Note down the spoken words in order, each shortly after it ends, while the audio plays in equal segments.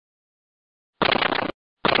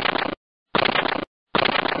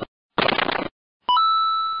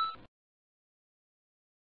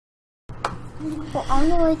Well, on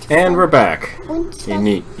the way to And we're back in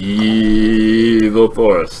the evil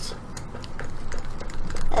forest.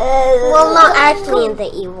 well, not actually in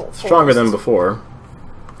the evil forest. Stronger than before.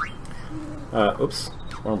 Oops,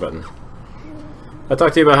 wrong button. I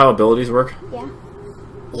talked to you about how abilities work? Yeah.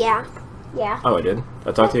 Yeah. Yeah. Oh, I did.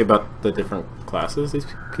 I talked to you about the different classes these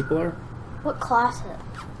people are? What class?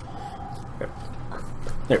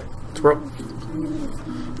 Here, squirrel.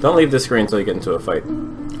 Don't leave this screen until you get into a fight.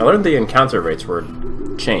 I learned the encounter rates were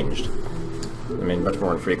changed. I mean, much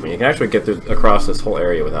more infrequent. You can actually get across this whole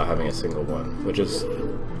area without having a single one, which is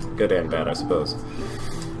good and bad, I suppose.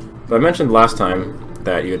 But I mentioned last time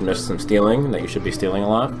that you had missed some stealing, and that you should be stealing a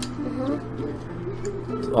lot.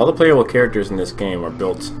 All the playable characters in this game are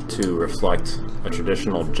built to reflect a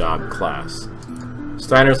traditional job class.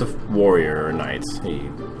 Steiner's a warrior or knight. He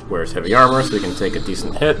wears heavy armor so he can take a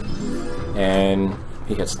decent hit, and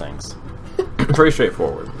he hits things. Pretty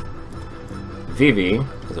straightforward. Vivi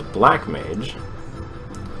is a black mage.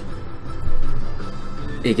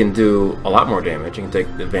 He can do a lot more damage. He can take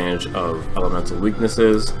advantage of elemental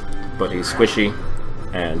weaknesses, but he's squishy,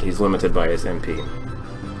 and he's limited by his MP.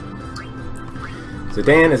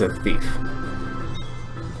 Zidane is a thief.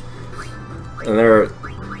 And there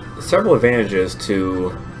are several advantages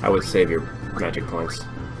to, I would save your magic points.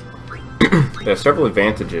 There are several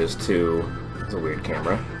advantages to, it's a weird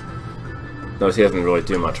camera. Notice he doesn't really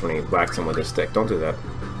do much when he whacks him with his stick. Don't do that.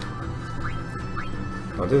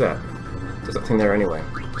 Don't do that. There's nothing there anyway.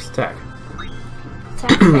 Just attack.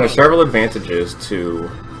 There are several advantages to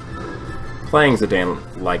playing Zidane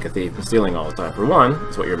like a thief and stealing all the time. For one,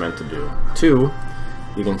 it's what you're meant to do. Two,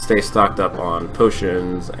 you can stay stocked up on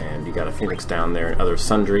potions, and you got a phoenix down there and other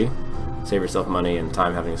sundry. Save yourself money and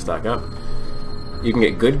time having to stock up. You can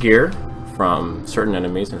get good gear from certain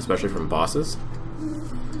enemies, and especially from bosses.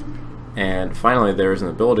 And finally, there's an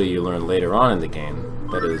ability you learn later on in the game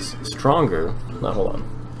that is stronger. No, hold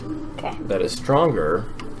on. Okay. That is stronger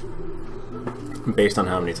based on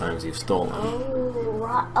how many times you've stolen.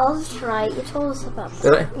 Oh, that's right. You told us about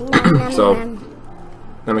Did I? that. So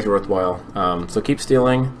that makes it worthwhile. So keep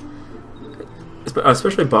stealing.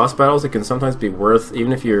 Especially boss battles, it can sometimes be worth,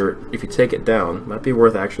 even if you take it down, it might be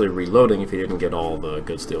worth actually reloading if you didn't get all the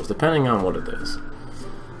good steals, depending on what it is.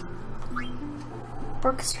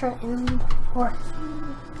 Orchestra in or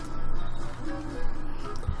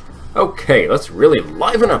Okay, let's really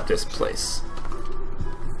liven up this place.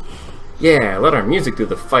 Yeah, let our music do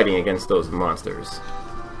the fighting against those monsters.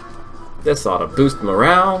 This ought to boost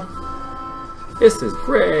morale. This is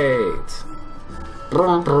great.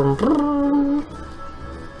 Brum, brum, brum.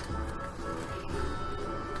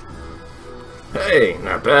 Hey,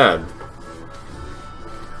 not bad.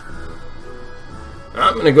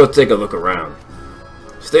 I'm gonna go take a look around.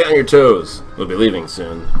 Stay on your toes. We'll be leaving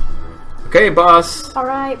soon. Okay, boss.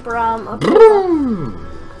 alright, Brum. Okay. Vroom.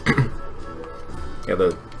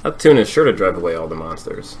 Yeah, that tune is sure to drive away all the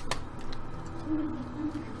monsters.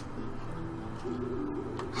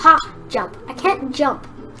 Ha! Jump. I can't jump.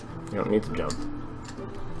 You don't need to jump.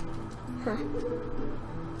 Huh.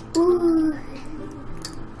 Ooh.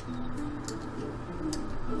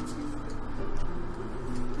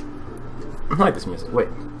 I like this music. Wait.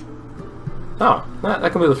 Oh, I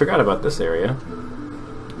completely forgot about this area.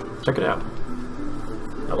 Check it out.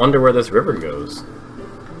 I wonder where this river goes.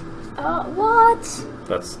 What?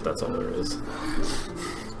 That's all there is.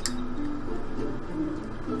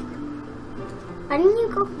 Why didn't you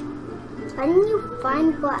go? Why didn't you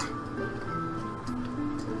find black?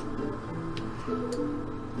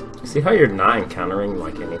 See how you're not encountering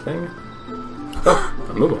like anything? Oh,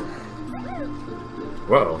 a Moogle.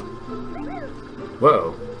 Whoa.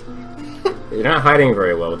 Whoa. You're not hiding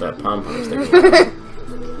very well with that pom-pom stick.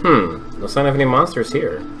 No sign of any monsters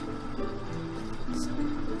here.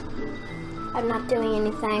 I'm not doing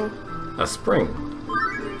anything. A spring.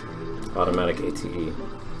 Automatic ATE.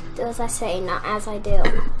 Do as I say, not as I do.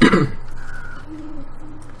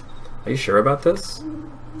 Are you sure about this?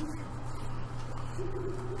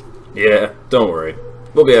 Yeah, don't worry.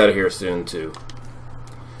 We'll be out of here soon, too.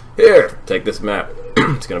 Here, take this map.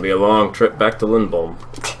 It's gonna be a long trip back to Lindholm.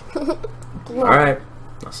 Alright,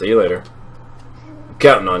 I'll see you later. I'm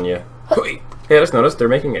counting on you. Hey, I just noticed they're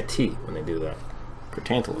making a T when they do that. For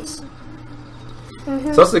Tantalus.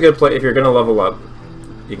 So that's a good play. If you're gonna level up,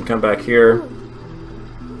 you can come back here.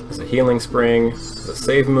 There's a healing spring, there's a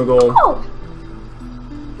save Moogle. Oh!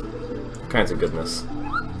 All kinds of goodness.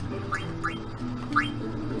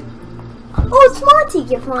 Oh, it's Monty!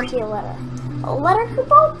 Give Monty a letter. A letter,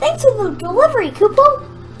 Koopo? Thanks for the delivery, Koopo!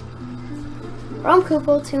 From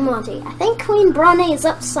Koopo to Monty. I think Queen Bronte is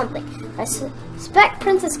up to something. I Respect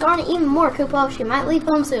Princess Garnet even more, Koopo. She might leave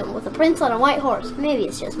home soon with a prince on a white horse. Maybe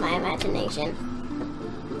it's just my imagination.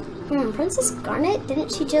 Princess Garnet?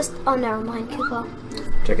 Didn't she just... Oh, never mind, Koopo.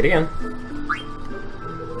 Check it again.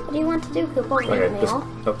 What do you want to do, Koopo?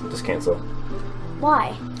 Okay, just cancel.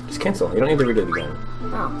 Why? Just cancel. You don't need to read it again.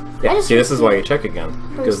 Oh. Yeah, see, this is why you check again.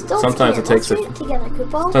 Because sometimes it takes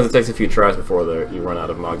sometimes it takes a few tries before you run out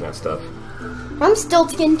of Magnet stuff. I'm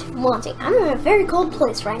Stiltskin to Monty. I'm in a very cold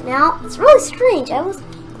place right now. It's really strange. I was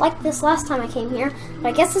like this last time I came here, but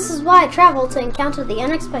I guess this is why I traveled to encounter the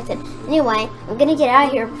unexpected. Anyway, I'm gonna get out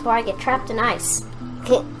of here before I get trapped in ice.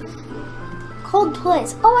 Cold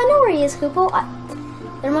place. Oh, I know where he is, Koopo.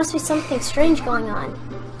 There must be something strange going on.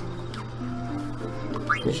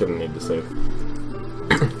 You shouldn't need to save.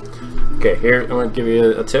 Okay, here I'm going to give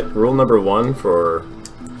you a tip. Rule number 1 for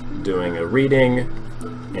doing a reading,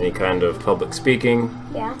 any kind of public speaking.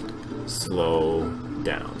 Yeah. Slow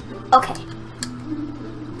down. Okay.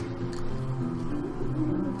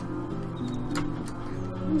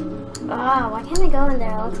 Why can't I go in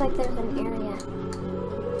there? It looks like there's an area.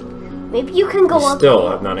 Maybe you can go up. Still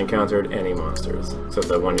have not encountered any monsters, except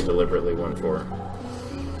that one you deliberately went for.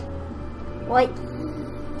 What?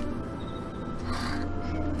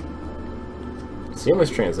 Seamless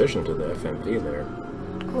transition to the FMV there.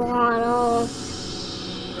 Oh, no.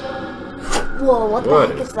 Whoa, what the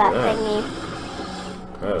heck is that thingy?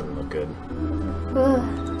 That doesn't look good.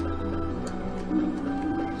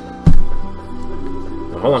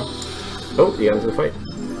 Oh, hold on. Oh, you got into the fight.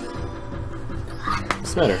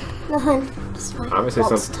 What's the matter? Nothing. Just my Obviously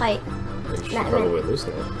belt's tight. You should probably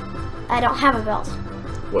loosen it. I don't have a belt.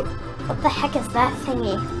 What? What the heck is that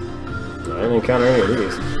thingy? I didn't encounter any of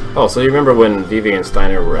these. Oh, so you remember when Vivi and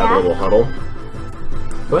Steiner were at a little huddle?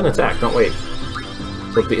 Go ahead and attack, don't wait.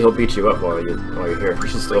 He'll beat you up while you're here. You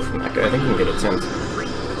should steal from that guy. I think you can get a tent.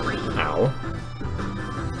 Ow.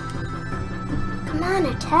 Come on,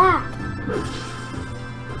 attack!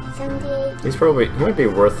 He might be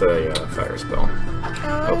worth a fire spell.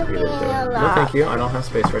 Oh, you didn't do it. No, thank you. I don't have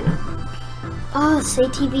space right now. Oh, say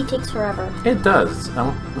TV takes forever. It does.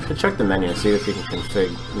 We should check the menu and see if we can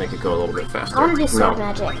config, make it go a little bit faster. I want to do sword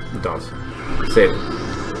magic. Don't. Save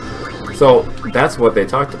it. So, that's what they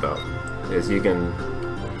talked about. Is you can...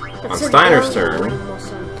 on Steiner's turn...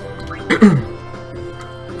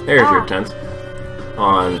 There's your tent.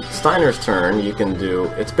 On Steiner's turn, you can do...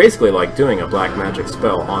 It's basically like doing a black magic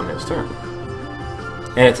spell on his turn.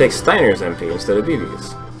 And it takes Steiner's MP instead of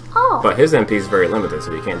Vivi's. Oh. But his MP is very limited,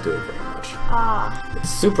 so you can't do it very much. It's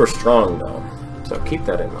super strong, though. So keep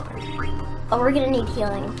that in mind. Oh, we're gonna need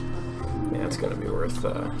healing. Yeah, it's gonna be worth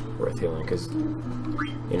healing, because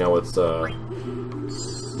you know what's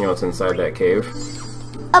inside that cave?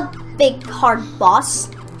 A big hard boss.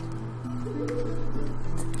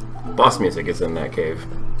 Boss music is in that cave.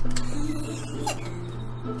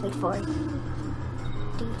 Wait for it.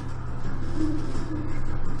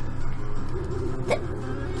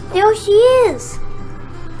 There she is!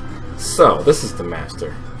 So, this is the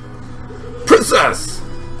master. Princess!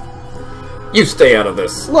 You stay out of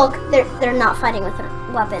this! Look, they're not fighting with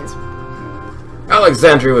weapons.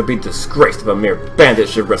 Alexandria would be disgraced if a mere bandit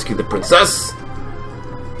should rescue the princess!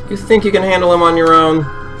 You think you can handle him on your own? ...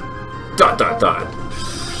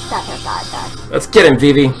 Let's get him,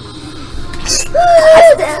 Vivi!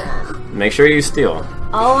 Make sure you steal.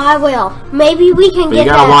 Oh, I will. Maybe we can but get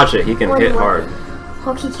you gotta watch it, he can hit hard.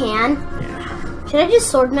 Oh, he can? Yeah. Should I do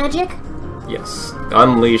sword magic? Yes.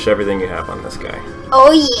 Unleash everything you have on this guy.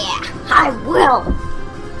 Oh yeah, I will!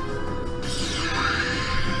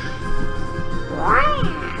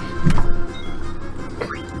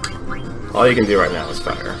 All you can do right now is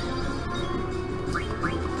fire.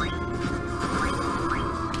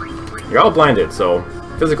 You're all blinded, so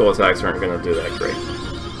physical attacks aren't going to do that great.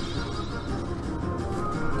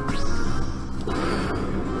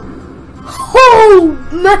 Oh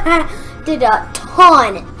man! Did a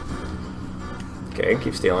ton! Okay,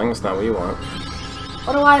 keep stealing. That's not what you want.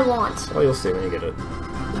 What do I want? Well, you'll see when you get it.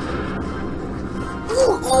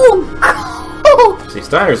 Oh! See,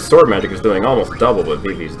 Steiner's sword magic is doing almost double what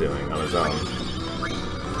Vivi's doing on his own.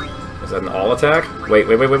 Is that an all attack? Wait.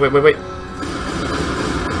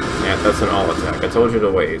 Yeah, that's an all attack. I told you to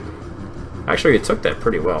wait. Actually, you took that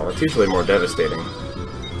pretty well. It's usually more devastating.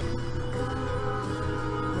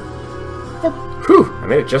 Whew! I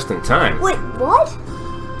made it just in time. Wait, what?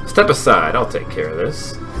 Step aside. I'll take care of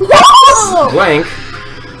this. No! Blank.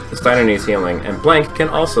 Steiner needs healing, and Blank can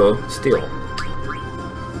also steal.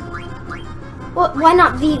 What? Why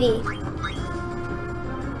not Vivi?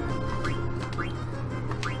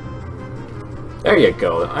 There you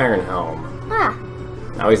go, the Iron Helm. Ah.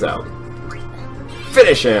 Now he's out.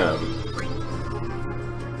 Finish him!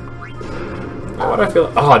 Oh, what do I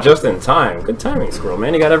feel? Oh, just in time. Good timing, Squirrel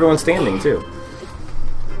Man. You got everyone standing, too.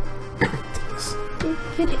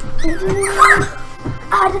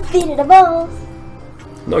 I defeated a boss.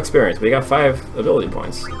 No experience, but you got 5 ability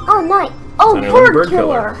points. Oh, nice. Oh, bird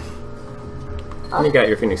killer. And you got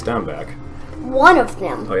your Phoenix Down back. One of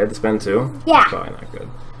them. Oh, you had to spend 2? Yeah. Probably not good.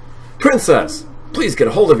 Princess, please get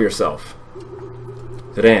a hold of yourself.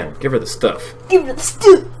 Sedan, give her the stuff. Give her the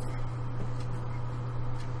stuff.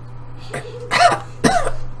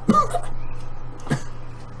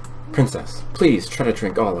 Princess, please try to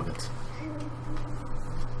drink all of it.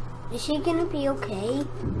 Is she gonna be okay?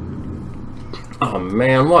 Oh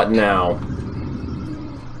man, what now?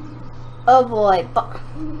 Oh boy.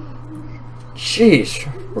 Sheesh,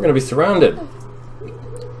 we're gonna be surrounded.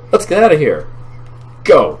 Let's get out of here.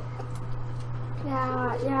 Go.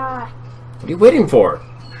 Yeah. What are you waiting for?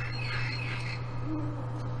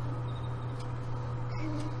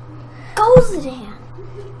 Go, Sedan.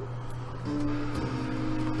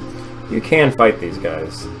 You can fight these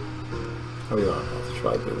guys. How are we on? Should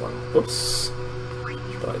probably do one. Whoops.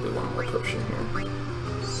 Should probably do one more potion here.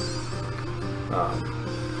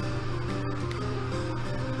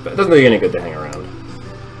 But it doesn't do you any good to hang around.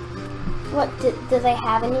 What, do they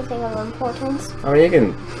have anything of importance? I mean, you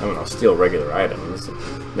can, I don't know, steal regular items,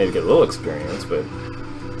 maybe get a little experience, but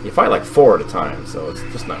you fight like 4 at a time, so it's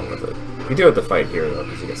just not worth it. You do have to fight here, though,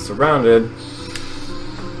 because you get surrounded.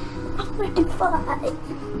 I'm ready to fight.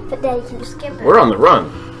 But Daddy can just skip it. We're on the run.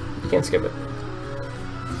 You can't skip it.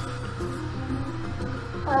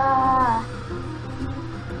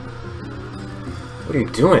 What are you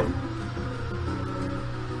doing?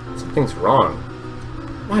 Something's wrong.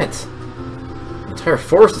 What? The entire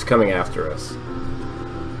forest is coming after us.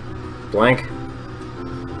 Blank.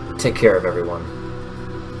 Take care of everyone.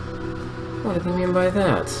 What do you mean by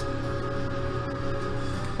that?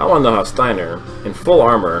 I want to know how Steiner, in full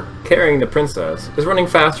armor, carrying the princess, is running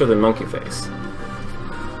faster than Monkey Face.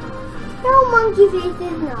 No, Monkey Face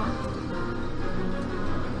is not.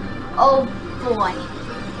 Oh boy.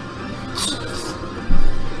 Jeez.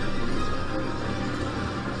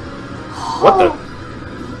 What the?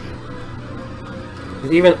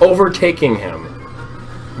 He's even overtaking him.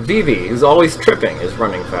 Vivi, who's always tripping, is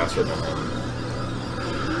running faster than him.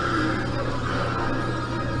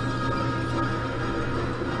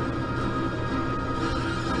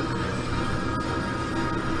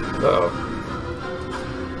 Uh-oh.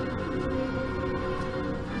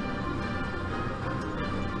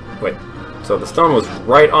 Wait, so the stone was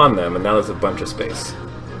right on them, and now there's a bunch of space.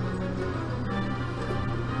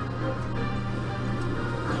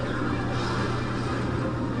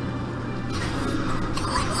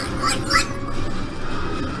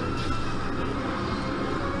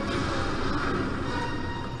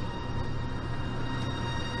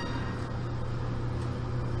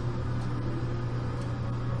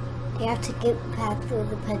 You have to get back through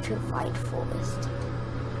the petrified forest.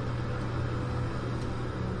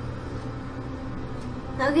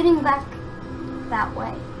 Now getting back that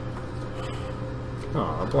way.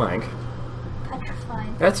 Aw, Blank.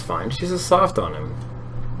 Petrified. That's fine, she's just soft on him.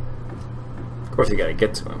 Of course you gotta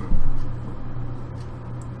get to him.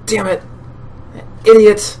 Damn it!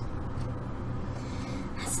 Idiot!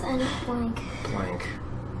 That's the end of Blank. Blank.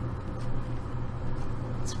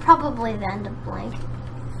 It's probably the end of Blank.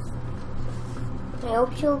 I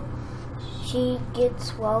hope she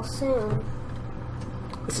gets well soon.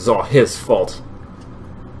 This is all his fault.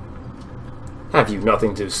 Have you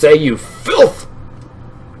nothing to say, you filth?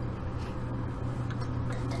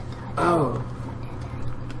 Oh.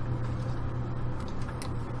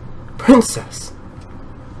 Princess.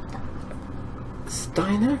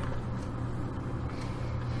 Steiner?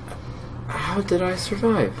 How did I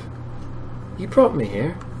survive? You brought me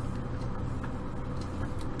here.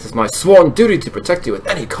 It is my sworn duty to protect you at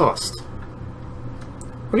any cost.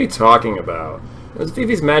 What are you talking about? It was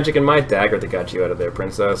Vivi's magic and my dagger that got you out of there,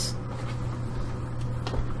 Princess.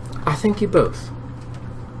 I thank you both.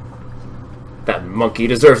 That monkey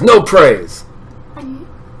deserves no praise!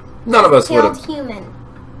 None of us would have... human.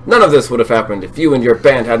 None of this would have happened if you and your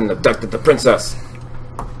band hadn't abducted the princess.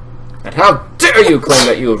 And how dare you claim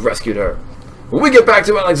that you have rescued her? When we get back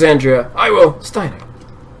to Alexandria, I will... Steiner.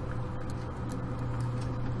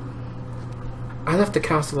 I left the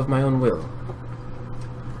castle of my own will.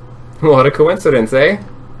 What a coincidence, eh?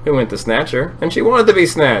 We went to snatch her, and she wanted to be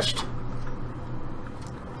snatched.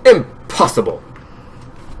 Impossible!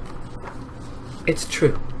 It's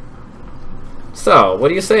true. So, what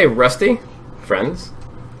do you say, Rusty? Friends?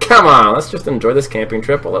 Come on, let's just enjoy this camping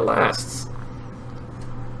trip while it lasts.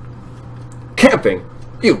 camping?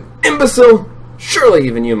 You imbecile! Surely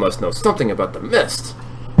even you must know something about the mist.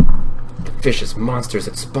 The vicious monsters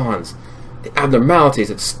it spawns. The abnormalities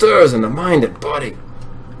it stirs in the mind and body.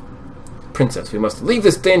 Princess, we must leave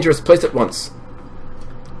this dangerous place at once.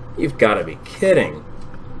 You've got to be kidding.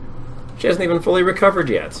 She hasn't even fully recovered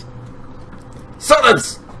yet.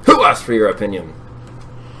 Silence! Who asked for your opinion?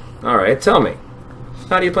 Alright, tell me.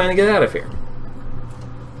 How do you plan to get out of here?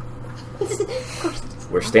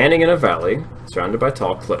 We're standing in a valley, surrounded by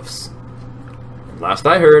tall cliffs. And last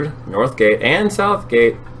I heard, North Gate and South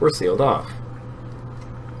Gate were sealed off. ...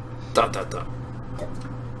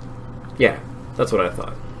 Yeah, that's what I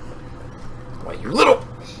thought. Why, you little...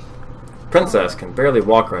 Princess can barely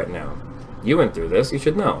walk right now. You went through this, you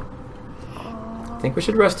should know. I think we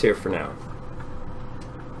should rest here for now.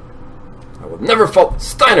 I will never fault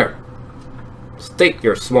Steiner! State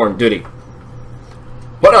your sworn duty.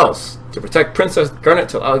 What else? To protect Princess Garnet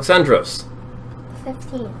till Alexandros.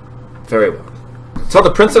 15. Very well. Until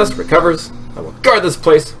the princess recovers, I will guard this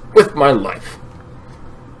place with my life.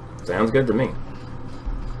 Sounds good to me.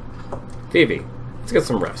 Phoebe, let's get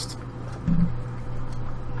some rest.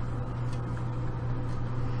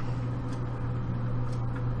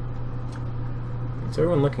 What's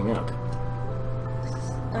everyone looking up?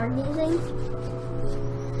 Stargazing?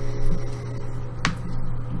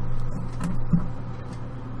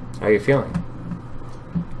 How are you feeling?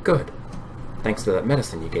 Good. Thanks to that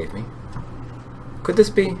medicine you gave me. Could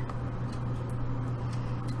this be?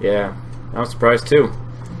 Yeah, I was surprised too.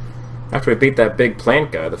 After we beat that big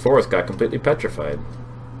plant guy, the forest got completely petrified.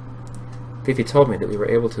 Fifi told me that we were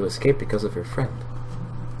able to escape because of your friend.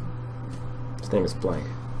 His name is Blank.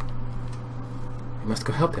 We must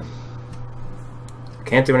go help him. I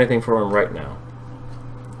can't do anything for him right now.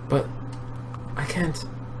 But I can't.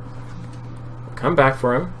 I'll come back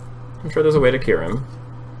for him. I'm sure there's a way to cure him.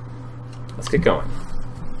 Let's get going.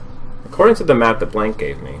 According to the map that Blank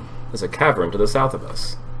gave me, there's a cavern to the south of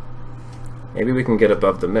us. Maybe we can get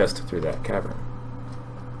above the mist through that cavern.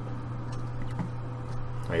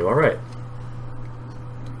 Are you alright?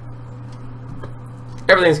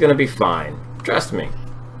 Everything's gonna be fine. Trust me.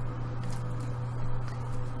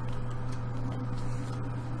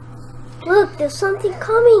 Look, there's something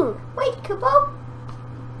coming. Wait, Kupo.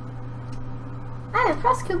 I'm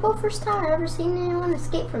impressed, Kupo. First time I've ever seen anyone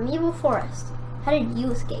escape from evil forest. How did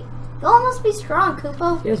you escape? You all must be strong,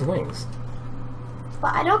 Kupo. He has wings.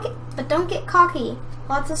 But don't get cocky.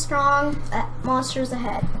 Lots of strong monsters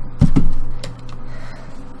ahead.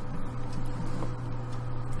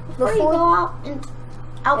 Before you go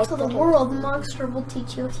out to the world, the monster will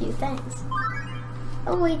teach you a few things.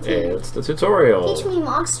 Oh wait, it's the tutorial. Teach me,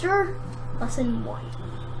 monster. Lesson 1.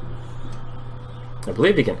 I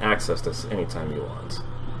believe you can access this anytime you want.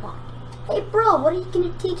 Hey bro, what are you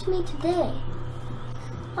gonna teach me today?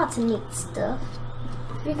 Lots of neat stuff.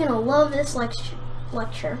 You're gonna love this lecture.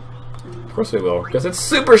 Of course we will, because it's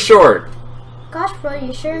super short! Gosh bro,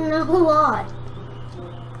 you sure know a lot.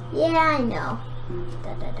 Yeah, I know.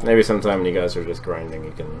 Maybe sometime when you guys are just grinding,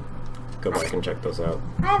 you can go back and check those out.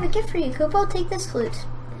 I have a gift for you, Kupo. Take this flute.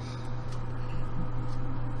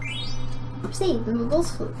 See, the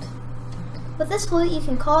Moogle's flute. With this flute, you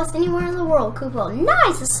can call us anywhere in the world, Kupo.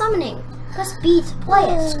 Nice! It's summoning! Press B to play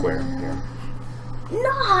it. Square, here.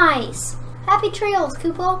 Nice! Happy trails,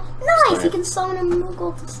 Kupo. Nice! Steiner. You can summon a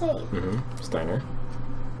Moogle to save. Mm-hmm. Steiner.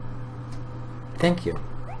 Thank you.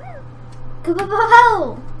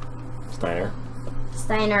 Kupo! Steiner.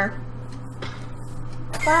 Steiner.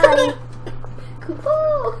 Bye.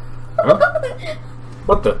 Kupo! Huh?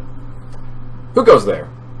 What the? Who goes there?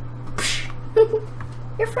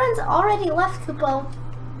 Your friends already left, Kupo.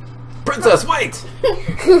 Princess, wait!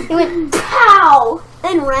 He went pow!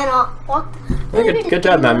 Then ran off. Walked. Good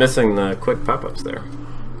job not missing the quick pop-ups there.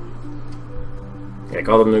 Yeah,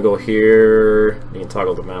 call them to go here. You can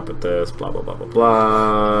toggle the map with this. Blah blah blah blah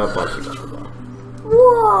blah. Blah blah blah blah.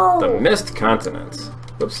 Whoa! The Mist Continent.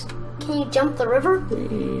 Whoops. Can you jump the river?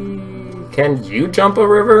 Can you jump a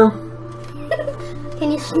river?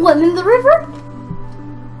 Can you swim in the river?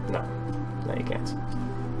 No. No, you can't.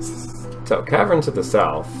 So, cavern to the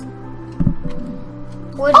south.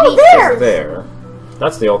 There.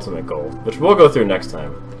 That's the ultimate goal, which we'll go through next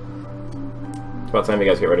time. It's about time you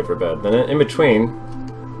guys get ready for bed. Then in between,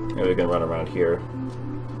 maybe we can run around here.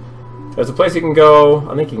 There's a place you can go.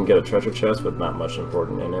 I think you can get a treasure chest, but not much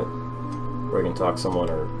important in it. Where you can talk to someone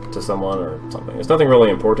or something. There's nothing really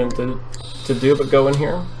important to do but go in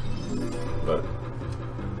here. But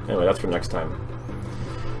anyway, that's for next time.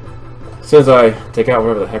 As soon as I take out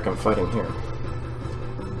whatever the heck I'm fighting here.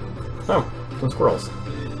 Oh, some squirrels.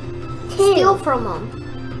 Steal from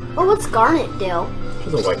them. Oh, what's Garnet do?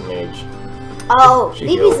 She's a white mage. Oh, She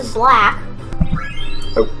Phoebe's heals. is black.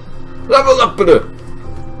 Oh. Level up! There's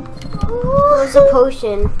a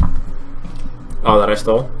potion. Oh, that I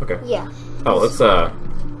stole? Okay. Yeah. Oh, let's,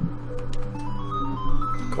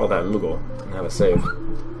 call that Moogle and have a save.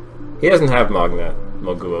 He doesn't have Magnet.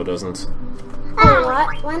 Moguo doesn't. Oh,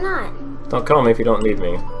 what? Why not? Don't call me if you don't need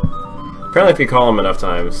me. Apparently if you call him enough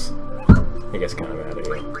times, he gets kind of mad at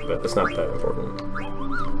you. But it's not that important.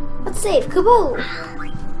 Let's save. Kaboo!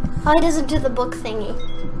 Oh, he doesn't do the book thingy.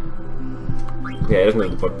 Yeah, he doesn't do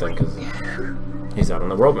the book thing because he's out on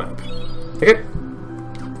the world map. Okay.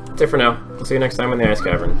 That's it for now. We'll see you next time in the Ice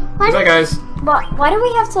Cavern. Goodbye, guys. But why do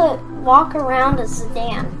we have to walk around a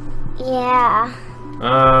sedan? Yeah.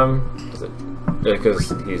 Is it because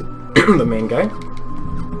he's the main guy?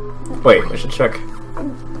 Wait, I should check.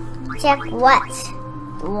 Check what?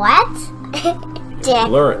 What? Check.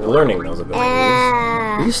 Learning those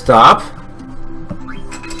abilities. Will you stop?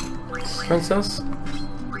 Princess?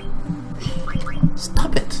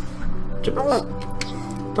 Stop it! Gibbons.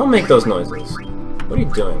 Don't make those noises. What are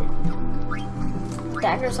you doing?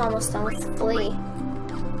 Dagger's almost done with the flea.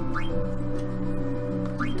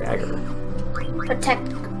 Dagger. Protect.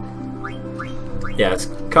 Yeah, it's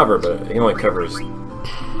cover, but he only covers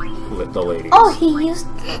the ladies. Oh, he used.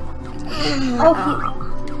 Oh,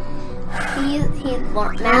 he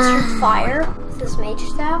mastered fire with his mage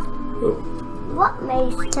staff. Ooh. What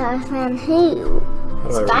mage staff and who? How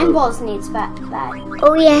do I Stein remove- balls needs that.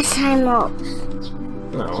 Oh yes, I'm up.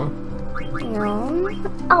 No. No.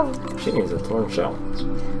 Oh She needs a torn shell.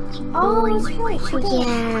 Oh, that's right. She did.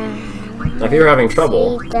 yeah. Now, if you were having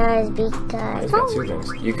trouble, He does he's because got two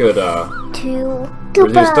things. You could two.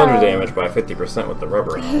 reduce thunder damage by 50% with the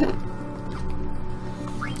rubber helmet.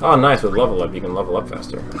 Oh, nice! With level up, you can level up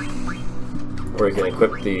faster. Or you can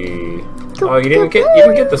equip the. Oh, you didn't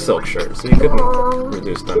get the silk shirt, so you couldn't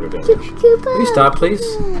reduce thunder damage. Will you stop, please?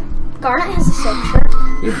 Garnet has a silk shirt.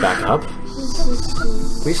 Will you back up?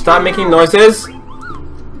 Will you stop making noises?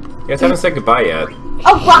 You guys haven't said goodbye yet.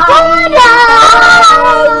 Oh,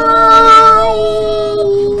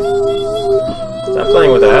 Stop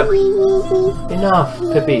playing with that. Enough,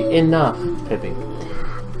 Pippi. Enough, Pippi.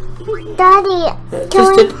 Daddy,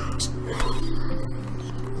 Just it.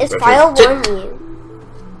 Is Fire warn you?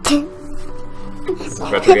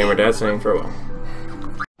 Retro Gamer Dad saying farewell.